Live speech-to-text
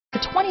The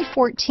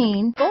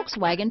 2014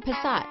 Volkswagen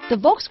Passat. The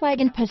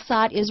Volkswagen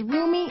Passat is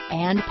roomy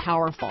and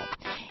powerful.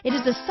 It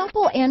is a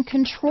supple and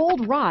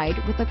controlled ride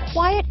with a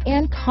quiet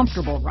and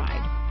comfortable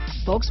ride.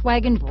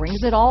 Volkswagen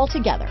brings it all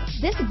together.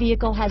 This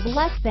vehicle has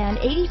less than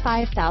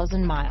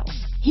 85,000 miles.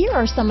 Here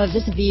are some of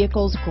this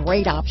vehicle's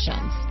great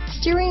options: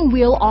 steering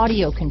wheel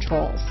audio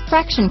controls,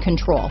 traction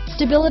control,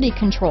 stability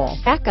control,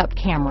 backup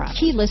camera,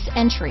 keyless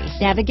entry,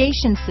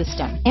 navigation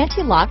system,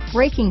 anti-lock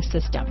braking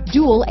system,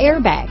 dual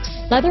airbags,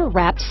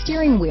 leather-wrapped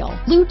steering wheel,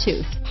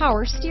 Bluetooth,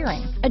 power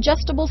steering,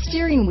 adjustable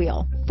steering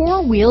wheel,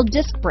 four-wheel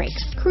disc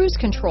brakes, cruise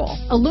control,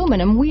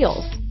 aluminum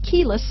wheels,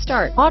 keyless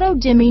start,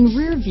 auto-dimming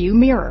rear view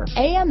mirror,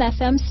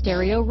 AM/FM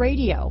stereo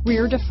radio,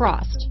 rear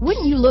defrost.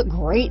 Wouldn't you look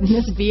great in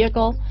this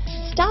vehicle?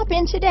 Stop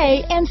in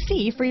today and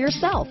see for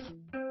yourself.